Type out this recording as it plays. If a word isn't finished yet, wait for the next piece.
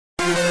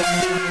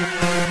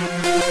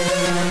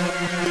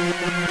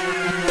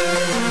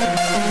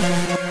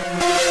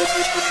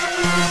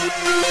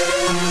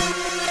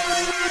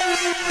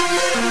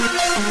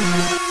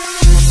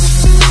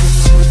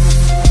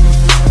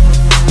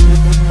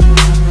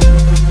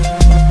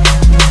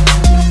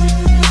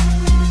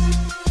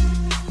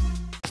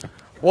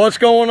What's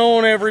going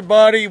on,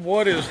 everybody?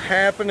 What is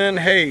happening?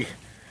 Hey,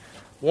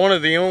 one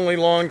of the only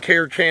lawn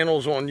care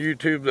channels on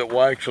YouTube that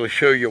will actually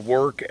show you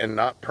work and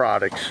not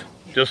products.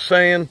 Just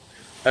saying,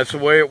 that's the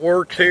way it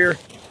works here.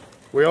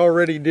 We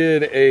already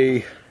did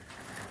a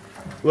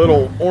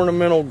little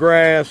ornamental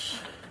grass,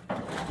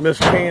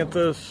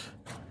 miscanthus,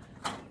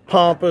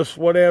 pompous,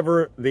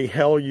 whatever the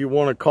hell you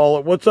want to call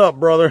it. What's up,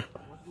 brother?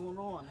 What's going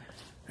on?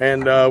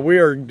 And we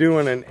are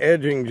doing an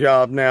edging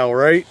job now,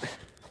 right?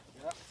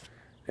 Yep.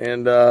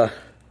 And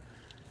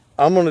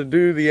I'm going to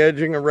do the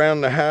edging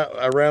around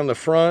the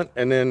front,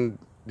 and then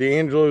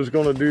D'Angelo's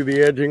going to do the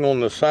edging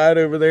on the side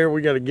over there.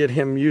 We got to get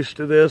him used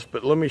to this,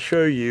 but let me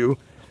show you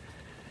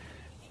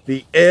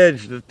the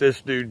edge that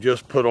this dude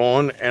just put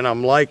on, and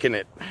I'm liking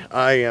it.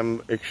 I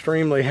am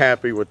extremely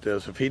happy with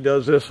this. If he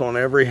does this on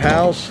every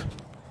house,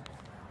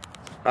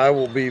 I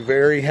will be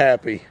very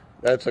happy.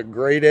 That's a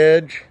great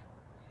edge.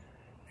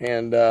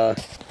 And what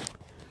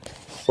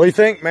do you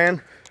think,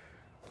 man?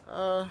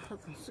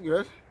 That's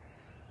good.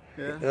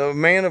 Yeah. A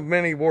man of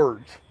many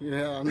words.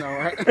 Yeah, I know,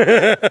 right?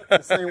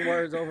 The same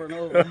words over and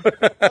over.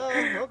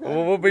 Okay.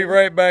 Well, we'll be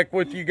right back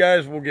with you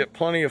guys. We'll get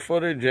plenty of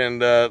footage,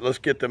 and let's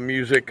get the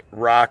music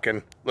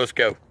rocking. Let's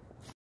go.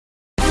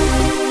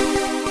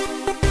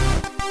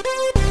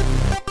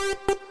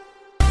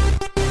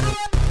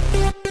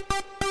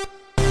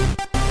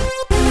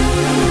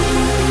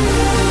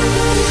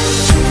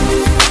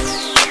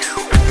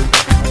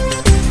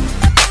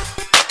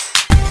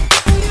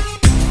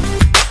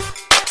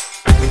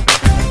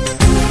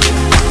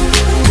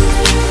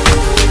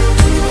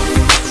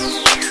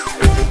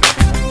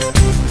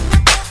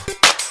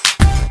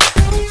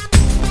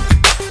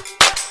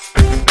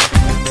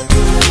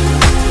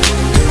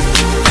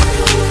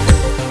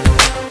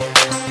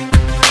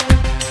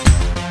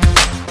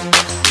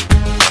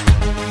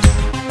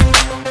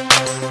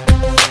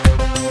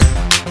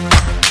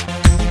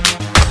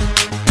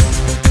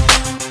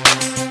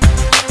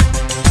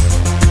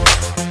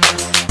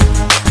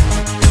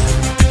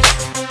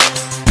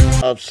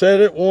 I've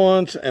said it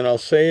once and I'll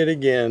say it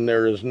again.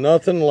 There is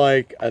nothing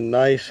like a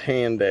nice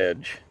hand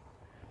edge.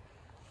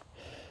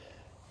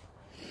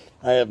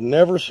 I have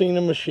never seen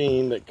a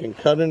machine that can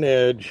cut an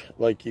edge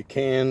like you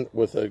can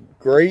with a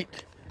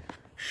great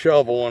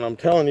shovel. And I'm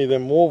telling you,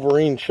 them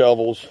Wolverine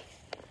shovels,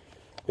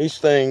 these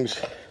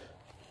things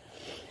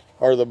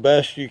are the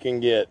best you can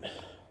get.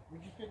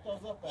 Where'd you pick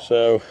those up at?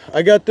 So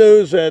I got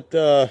those at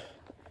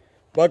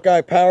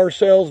Buckeye Power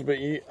Sales, but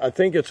I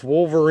think it's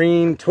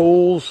Wolverine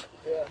Tools.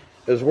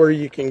 Is where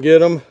you can get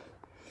them.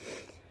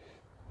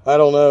 I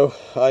don't know.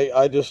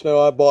 I just know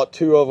I bought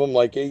 2 of them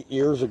like 8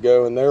 years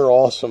ago, and they're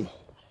awesome.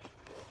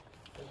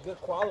 It's good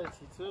quality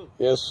too.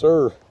 Yes,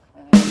 sir.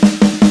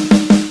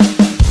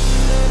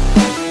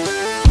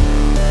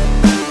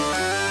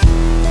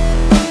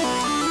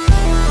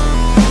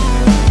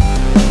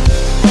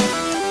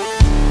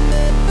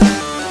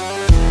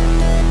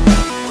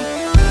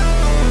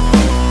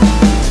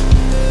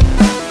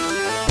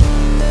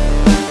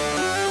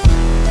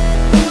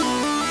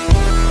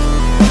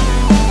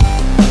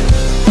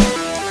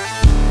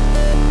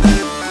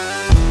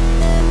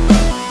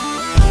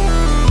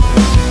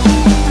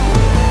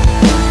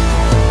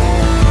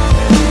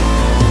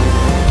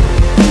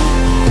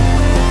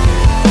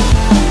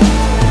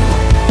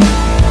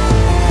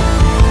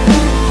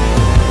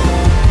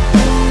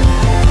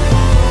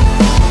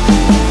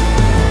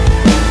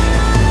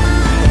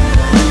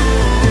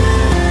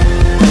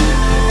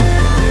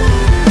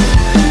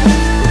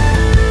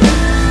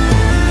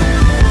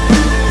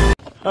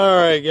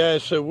 Alright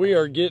guys, so we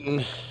are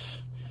getting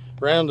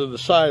around to the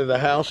side of the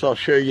house. I'll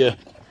show you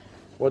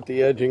what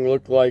the edging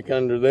looked like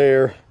under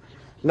there.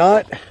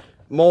 Not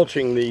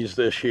mulching these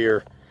this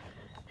year.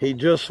 He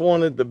just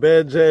wanted the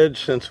bed's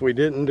edge since we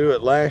didn't do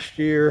it last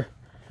year.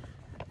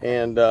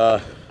 And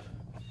I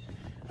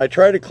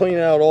try to clean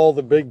out all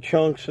the big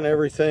chunks and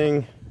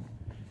everything.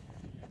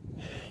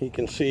 You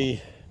can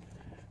see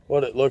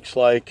what it looks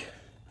like.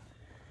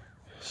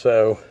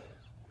 So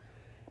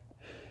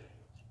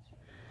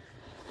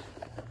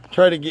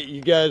try to get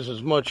you guys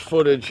as much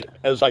footage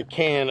as I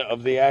can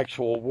of the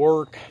actual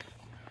work,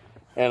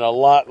 and a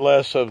lot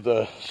less of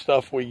the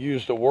stuff we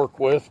use to work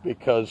with,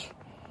 because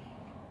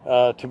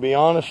to be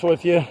honest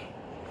with you,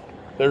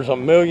 there's a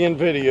million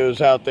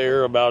videos out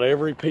there about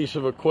every piece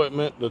of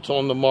equipment that's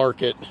on the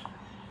market,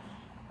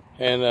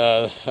 and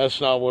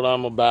that's not what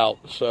I'm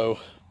about. So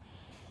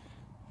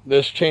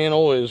this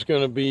channel is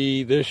going to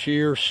be this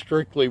year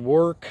strictly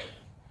work,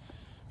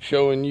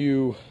 showing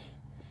you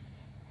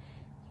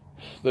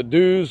the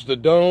do's, the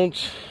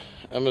don'ts.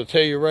 I'm going to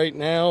tell you right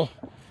now,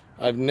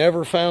 I've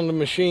never found a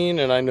machine,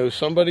 and I know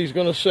somebody's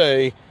going to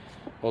say,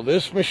 well,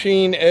 this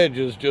machine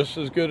edges just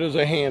as good as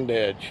a hand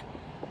edge.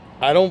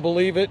 I don't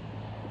believe it.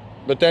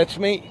 But that's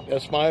me.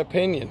 That's my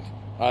opinion.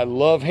 I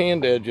love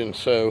hand edging.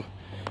 So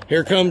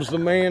here comes the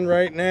man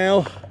right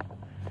now.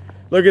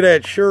 Look at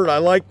that shirt. I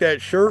like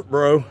that shirt,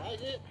 bro.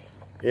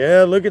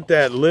 Yeah, look at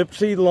that.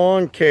 Lipsy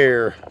Lawn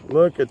Care.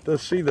 Look at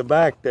this. See the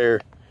back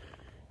there.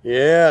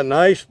 Yeah,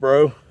 nice,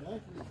 bro.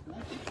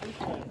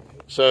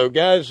 So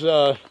guys,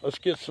 let's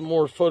get some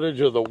more footage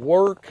of the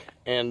work,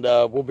 and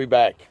we'll be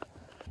back.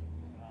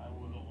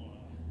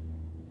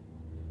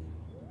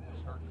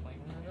 Start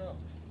cleaning it up.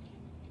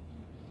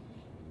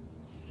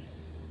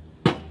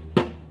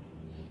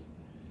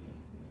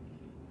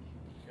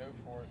 Go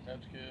for it.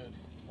 That's good.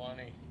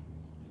 Plenty.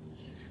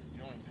 You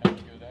don't even have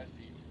to go that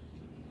deep.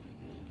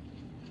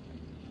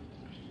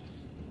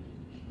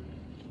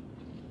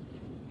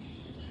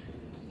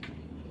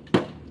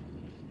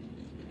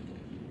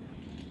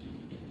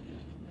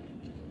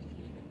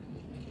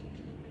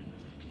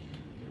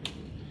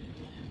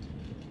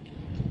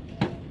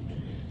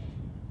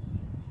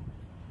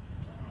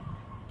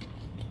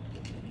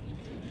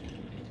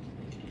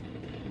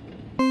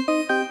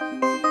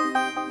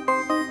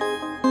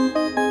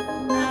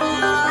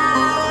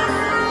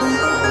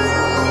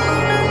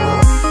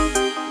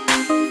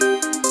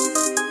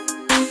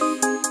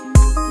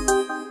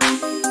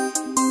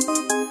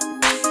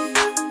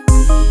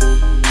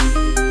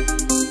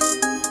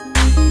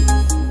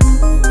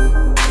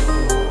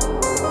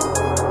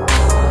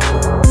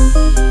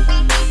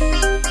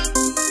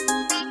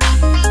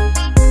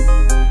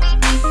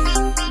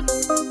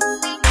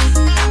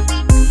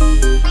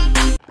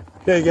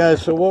 Okay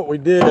guys, so what we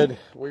did,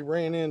 we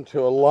ran into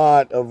a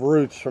lot of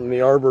roots from the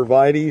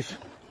arborvitaes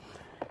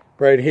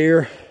right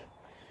here.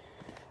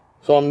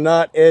 So I'm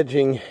not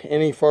edging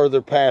any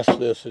farther past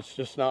this. It's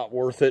just not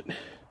worth it.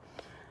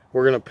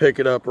 We're going to pick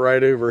it up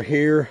right over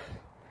here.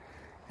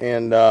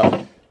 And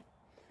that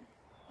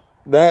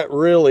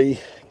really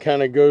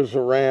kind of goes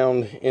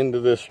around into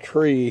this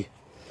tree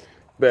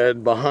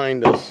bed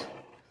behind us.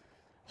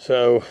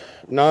 So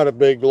not a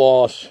big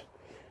loss,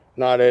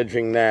 not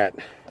edging that.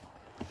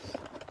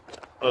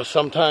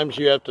 Sometimes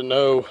you have to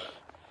know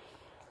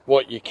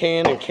what you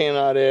can and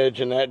cannot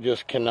edge, and that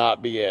just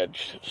cannot be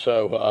edged.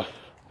 So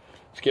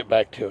let's get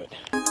back to it.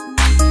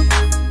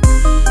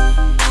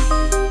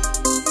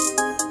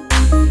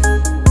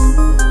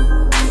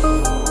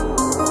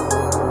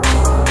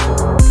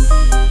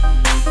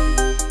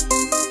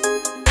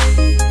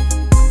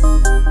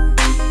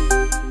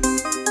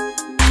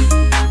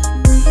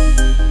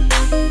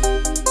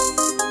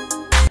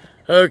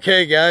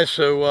 Okay guys,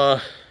 so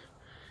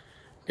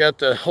got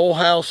the whole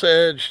house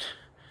edged.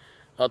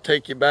 I'll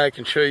take you back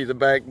and show you the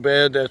back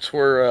bed. That's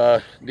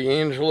where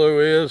D'Angelo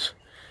is.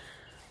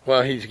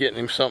 Well, he's getting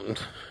him something,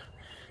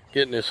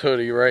 getting his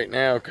hoodie right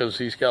now because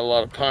he's got a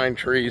lot of pine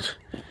trees.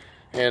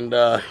 And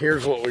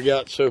here's what we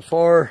got so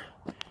far.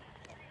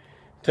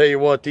 Tell you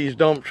what, these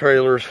dump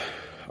trailers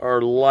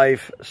are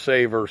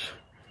lifesavers.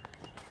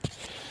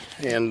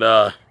 And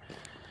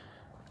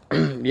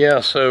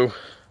yeah, so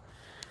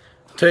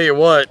tell you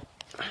what,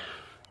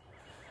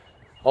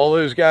 all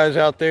those guys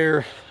out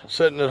there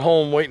sitting at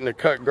home waiting to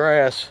cut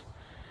grass,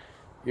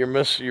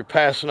 you're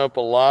passing up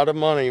a lot of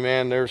money,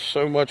 man. There's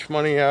so much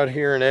money out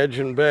here in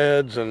edging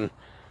beds and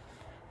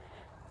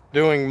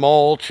doing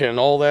mulch and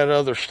all that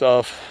other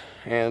stuff,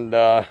 and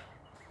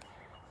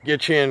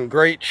get you in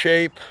great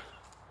shape.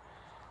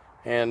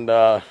 And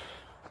I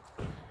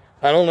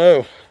don't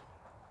know,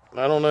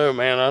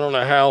 man. I don't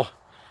know how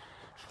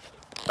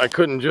I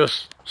couldn't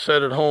just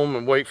sit at home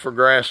and wait for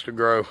grass to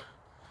grow.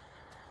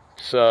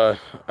 So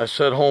I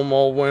sat home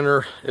all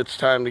winter. It's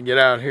time to get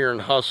out here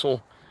and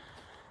hustle.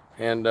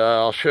 And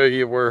I'll show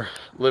you where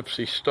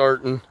Lipsy's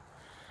starting.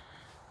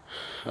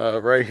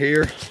 Right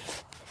here.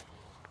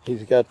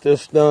 He's got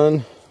this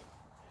done.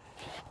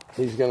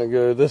 He's gonna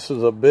go, this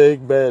is a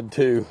big bed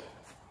too.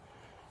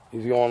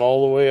 He's going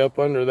all the way up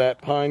under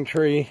that pine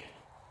tree.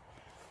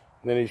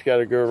 Then he's got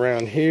to go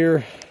around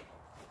here.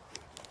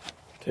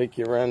 Take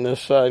you around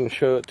this side and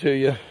show it to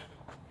you.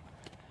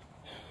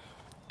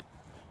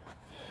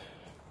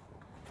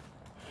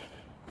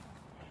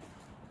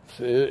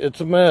 It's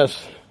a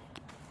mess,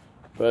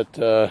 but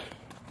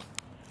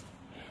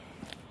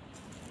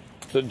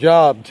it's a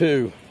job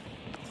too.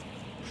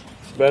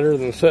 It's better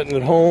than sitting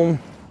at home.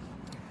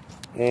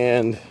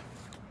 And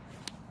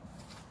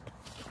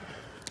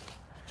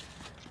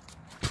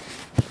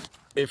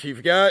if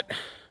you've got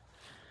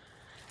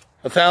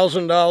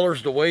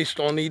 $1,000 to waste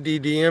on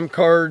EDDM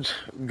cards,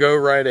 go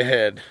right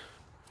ahead.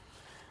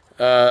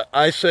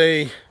 I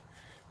say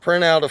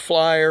print out a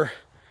flyer,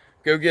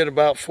 go get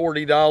about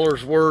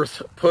 $40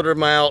 worth, put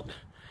them out,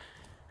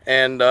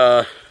 and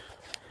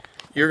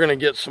you're going to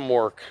get some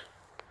work.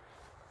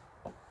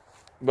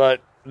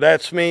 But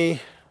that's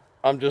me.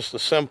 I'm just a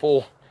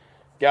simple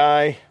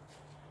guy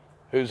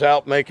who's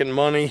out making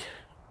money.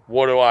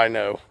 What do I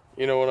know?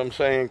 You know what I'm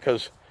saying?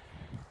 Because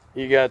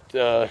you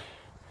got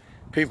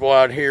people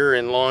out here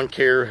in lawn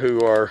care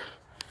who are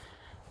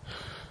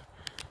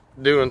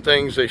doing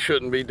things they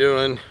shouldn't be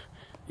doing,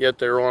 yet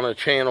they're on a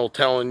channel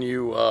telling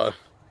you,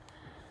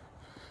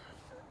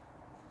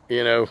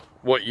 you know,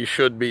 what you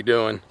should be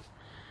doing.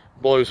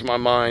 blows my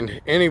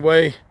mind.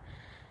 Anyway,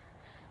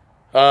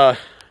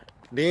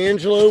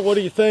 D'Angelo, what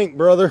do you think,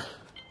 brother?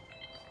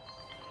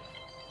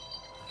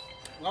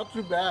 Not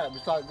too bad,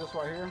 besides this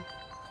right here.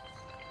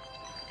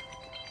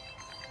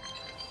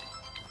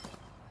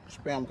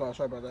 Spam call,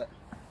 sorry about that.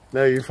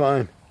 No, you're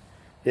fine.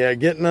 Yeah,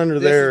 getting under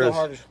This there is the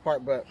hardest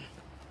part, but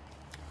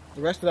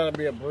the rest of that'll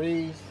be a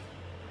breeze.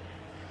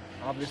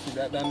 Obviously,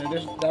 that down there,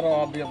 that'll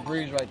all be a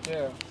breeze right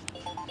there.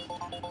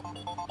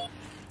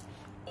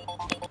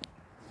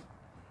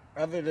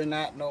 Other than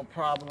that, no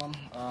problem.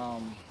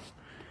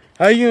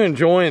 How you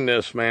enjoying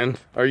this, man?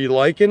 Are you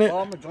liking it? Oh,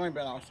 I'm enjoying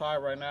being outside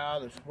right now.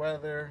 This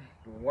weather,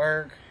 the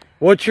work.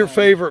 What's your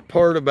favorite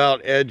part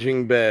about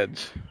edging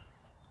beds?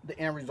 The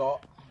end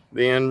result.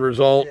 The end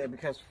result? Yeah,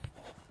 because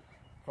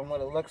from what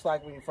it looks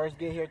like when you first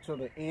get here to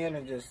the end,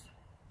 and just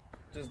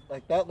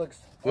like that looks.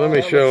 Let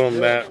me show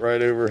them that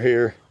right over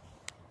here.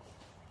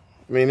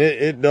 I mean,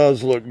 it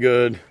does look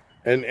good,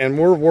 and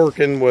we're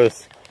working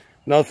with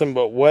nothing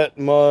but wet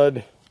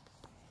mud.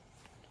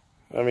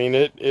 I mean,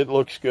 it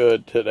looks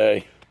good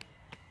today.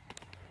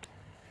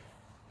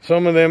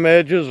 Some of them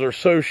edges are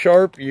so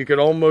sharp you could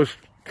almost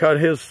cut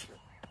his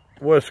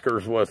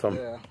whiskers with them.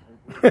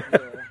 Yeah.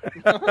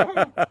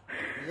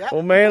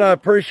 Well, man, I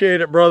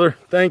appreciate it, brother.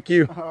 Thank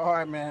you. All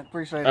right, man.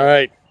 Appreciate it. All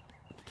right.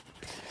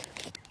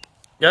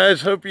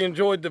 Guys, hope you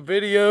enjoyed the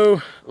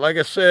video. Like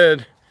I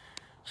said,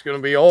 it's going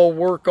to be all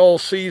work all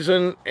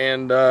season.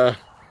 And if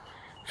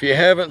you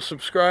haven't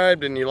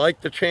subscribed and you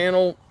like the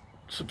channel,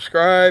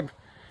 subscribe.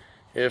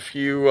 If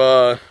you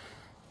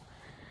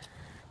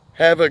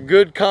have a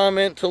good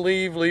comment to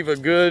leave a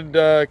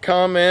good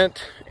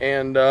comment.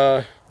 And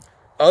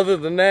other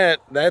than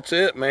that, that's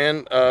it,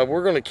 man.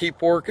 We're going to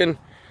keep working.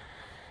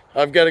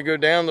 I've got to go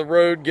down the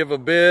road, give a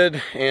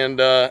bid. And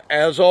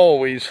as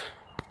always,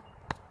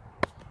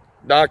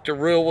 Dr.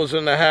 Real was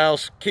in the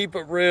house. Keep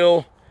it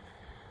real.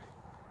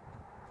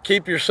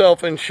 Keep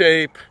yourself in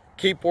shape.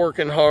 Keep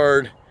working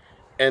hard.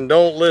 And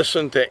don't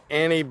listen to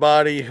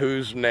anybody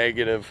who's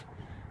negative.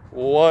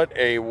 What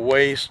a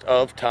waste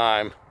of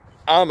time.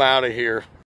 I'm out of here.